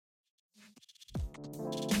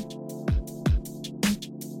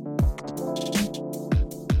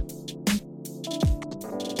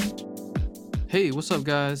Hey, what's up,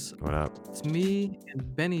 guys? What up? It's me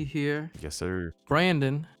and Benny here. Yes, sir.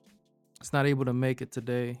 Brandon is not able to make it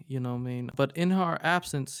today, you know what I mean? But in our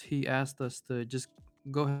absence, he asked us to just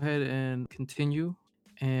go ahead and continue,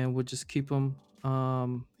 and we'll just keep him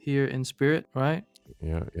here in spirit, right?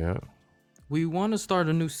 Yeah, yeah. We want to start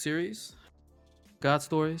a new series, God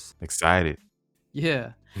Stories. Excited.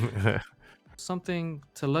 Yeah, something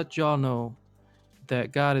to let y'all know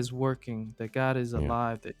that God is working, that God is Yeah,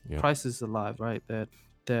 alive, that yeah. Christ is alive, right?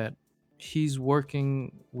 That He's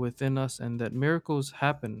working within us, and that miracles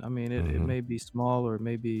happen. I mean, it Hmm. may be small or it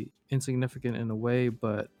may be insignificant in a way,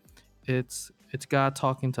 but it's God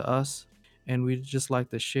talking to us, and we just like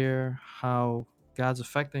to share how God's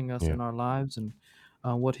affecting us Yeah, in our lives and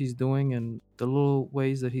what He's doing and the little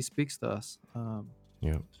ways that He speaks to us.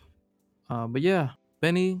 yeah, But yeah,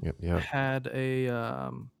 Benny yep, yep. had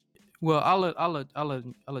a well, I'll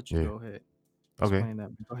let you Yeah. go ahead. Okay. Explain that.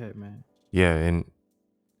 Go ahead, man. Yeah,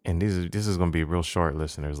 and this is gonna be real short,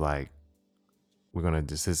 listeners. Like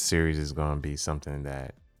this series is gonna be something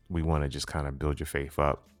that we want to just kind of build your faith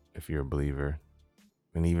up if you're a believer,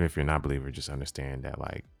 and even if you're not a believer, just understand that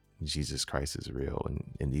like Jesus Christ is real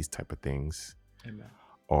and these type of things. Amen.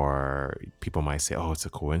 Or people might say, "Oh, it's a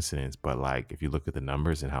coincidence," but like if you look at the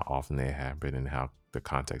numbers and how often they happen and how the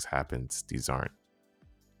context happens, these aren't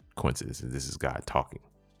coincidences. This is God talking.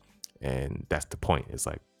 And that's the point. It's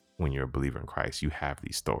like when you're a believer in Christ, you have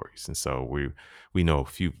these stories. And so we know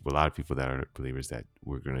a lot of people that are believers that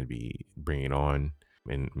we're going to be bringing on.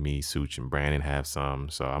 And me, Such, and Brandon have some.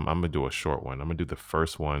 So I'm going to do a short one. I'm going to do the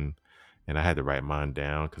first one. And I had to write mine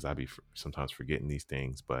down because I be sometimes forgetting these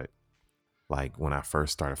things. But like when I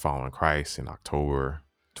first started following Christ in October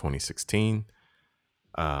 2016,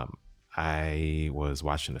 um, I was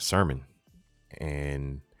watching a sermon,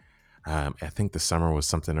 and I think the summer was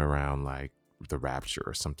something around like the rapture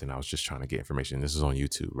or something. I was just trying to get information. This is on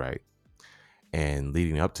YouTube, right? And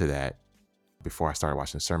leading up to that, before I started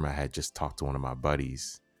watching the sermon, I had just talked to one of my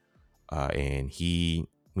buddies, and me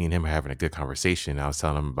and him were having a good conversation. I was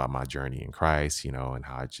telling him about my journey in Christ, and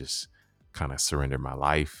how I just kind of surrendered my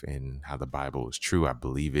life and how the Bible is true. I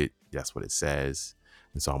believe it. That's what it says.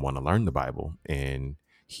 And so I want to learn the Bible. And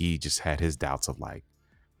he just had his doubts of like,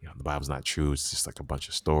 the Bible's not true. It's just like a bunch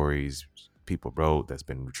of stories people wrote that's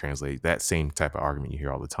been translated. That same type of argument you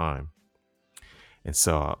hear all the time. And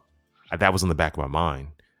so that was in the back of my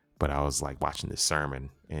mind. But I was like watching this sermon,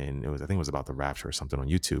 and I think it was about the rapture or something on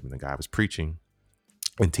YouTube. And the guy was preaching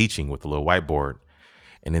and teaching with a little whiteboard.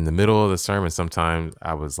 And in the middle of the sermon, sometimes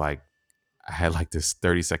I had like this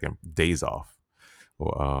 30-second daze off,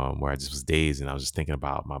 where I just was dazed and I was just thinking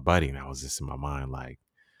about my buddy. And I was just in my mind like,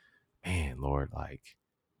 man, Lord, like,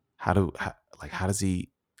 how does he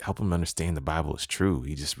help him understand the Bible is true?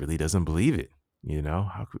 He just really doesn't believe it.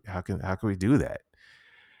 How can we do that?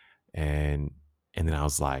 And and then I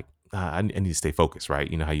was like, I need to stay focused, right?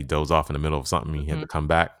 You know how you doze off in the middle of something, and you have Hmm. to come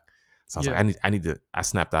back. So I was like, Yeah. I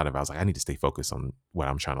snapped out of it. I was like, I need to stay focused on what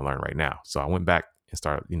I'm trying to learn right now. So I went back and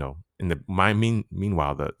started, in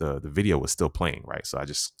meanwhile, the video was still playing, right? So I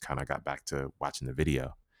just kind of got back to watching the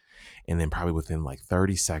video. And then probably within like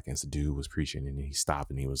 30 seconds, the dude was preaching and he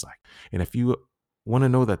stopped and he was like, and if you want to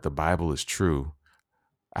know that the Bible is true,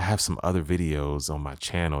 I have some other videos on my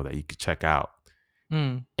channel that you could check out.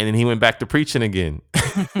 Mm. And then he went back to preaching again.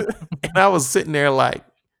 And I was sitting there like,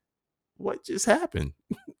 what just happened?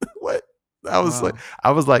 What? I was like, Wow.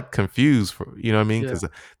 I was like confused for, you know what I mean? Yeah. Because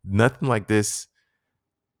nothing like this,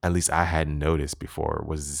 at least I hadn't noticed before,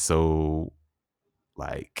 was so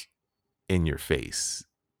like in your face.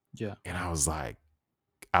 Yeah. And I was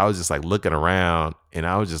just like looking around and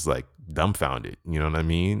I was just like dumbfounded. You know what I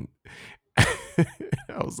mean? I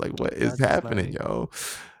was like, what is God just happening, like yo?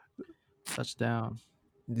 touchdown.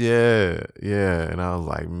 Yeah, yeah. And I was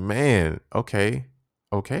like, man, okay,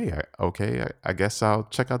 I guess I'll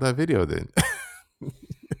check out that video then.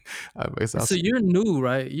 I guess And I'll so see. you're new,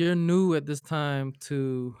 right? You're new at this time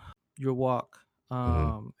to your walk,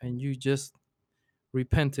 Mhm. and you just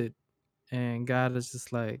repented, and God is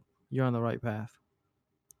just like you're on the right path.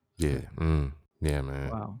 Yeah, yeah, man.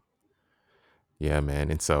 Wow. Yeah, man.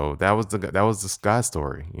 And so that was this guy's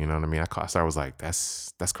story. You know what I mean? I was like,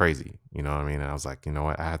 that's crazy. You know what I mean? And I was like, you know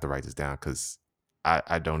what? I have to write this down because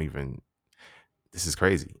I don't even. This is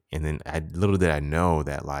crazy. And then little did I know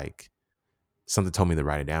that like something told me to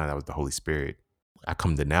write it down. That was the Holy Spirit. I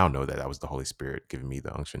come to now know that that was the Holy Spirit giving me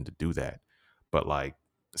the unction to do that. But like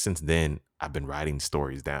since then, I've been writing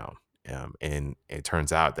stories down. And it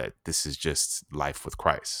turns out that this is just life with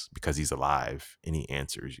Christ because he's alive and he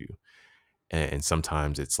answers you. And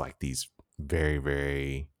sometimes it's like these very,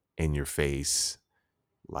 very in your face,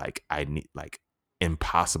 like I need like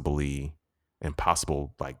impossibly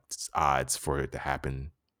impossible like odds for it to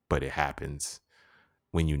happen, but it happens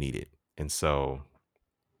when you need it. And so,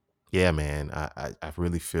 yeah, man, I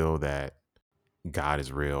really feel that God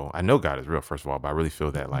is real. I know God is real, first of all, but I really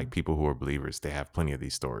feel that like Mhm. people who are believers, they have plenty of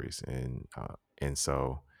these stories, and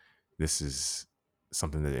so this is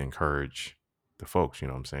something to encourage the folks. You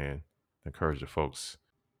know what I'm saying? Encourage the folks,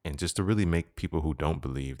 and just to really make people who don't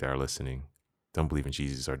believe that are listening, don't believe in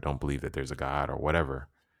Jesus or don't believe that there's a God or whatever.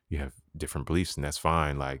 You have different beliefs, and that's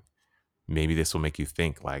fine. Like maybe this will make you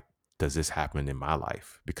think like, does this happen in my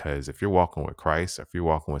life? Because if you're walking with Christ, if you're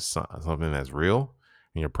walking with something that's real,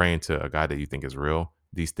 and you're praying to a God that you think is real,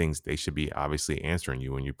 these things they should be obviously answering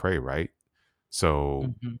you when you pray, right?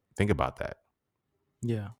 So Mhm. think about that.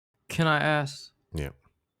 Yeah. Can I ask Yeah.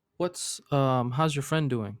 how's your friend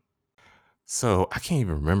doing? So I can't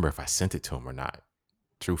even remember if I sent it to him or not,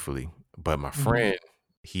 truthfully. But my Mhm. friend,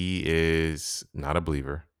 he is not a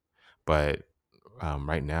believer, but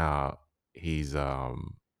right now he's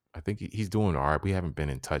I think he's doing all right. We haven't been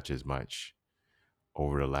in touch as much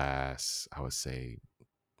over the last, I would say,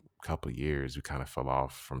 couple of years. We kind of fell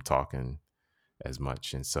off from talking as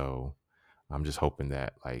much, and so I'm just hoping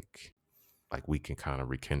that like we can kind of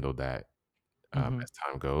rekindle that Mhm. as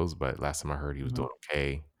time goes. But last time I heard, he was Mhm. doing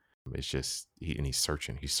okay. It's just he's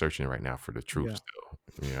searching. He's searching right now for the truth Yeah.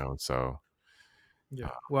 still, you know. So Yeah.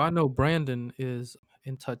 uh, Well, I know Brandon is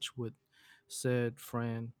in touch with said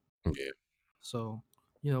friend. yeah, So,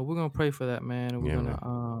 we're gonna pray for that man, and yeah,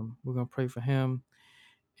 man, we're gonna pray for him.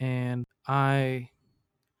 And I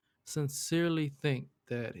sincerely think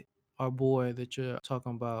that our boy that you're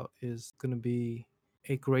talking about is going to be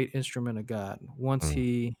a great instrument of God once mm,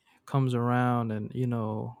 he comes around and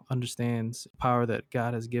understands power that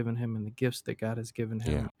God has given him and the gifts that God has given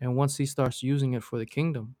yeah, him, and once he starts using it for the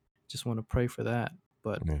kingdom. Just want to pray for that.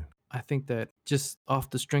 But yeah, I think that just off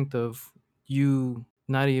the strength of you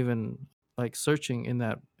not even like searching in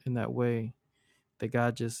that way, that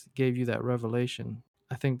God just gave you that revelation,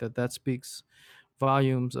 I think that that speaks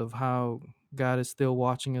volumes of how God is still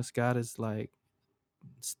watching us. God is like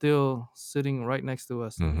still sitting right next to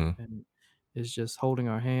us, and hmm, is just holding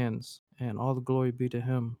our hands, and all the glory be to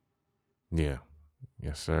him. yeah,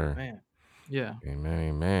 yes, sir. Man. Yeah. Amen,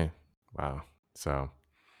 amen. Wow. So,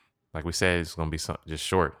 like we said, it's gonna be some just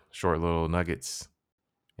short little nuggets,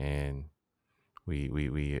 and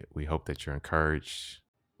we hope that you're encouraged.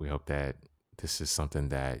 We hope that this is something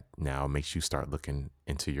that now makes you start looking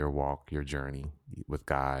into your walk, your journey with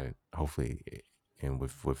God, hopefully, and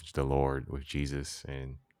with the Lord, with Jesus,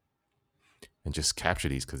 and just capture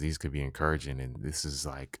these because these could be encouraging. And this is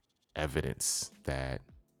like evidence that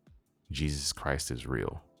Jesus Christ is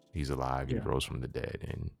real. He's alive. He Yeah. rose from the dead,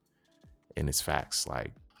 and it's facts.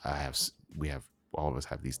 Like we have all of us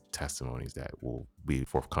have these testimonies that will be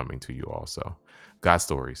forthcoming to you also. God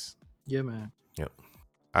stories. Yeah, man. Yep.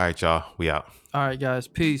 All right, y'all. We out. All right, guys.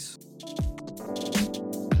 Peace.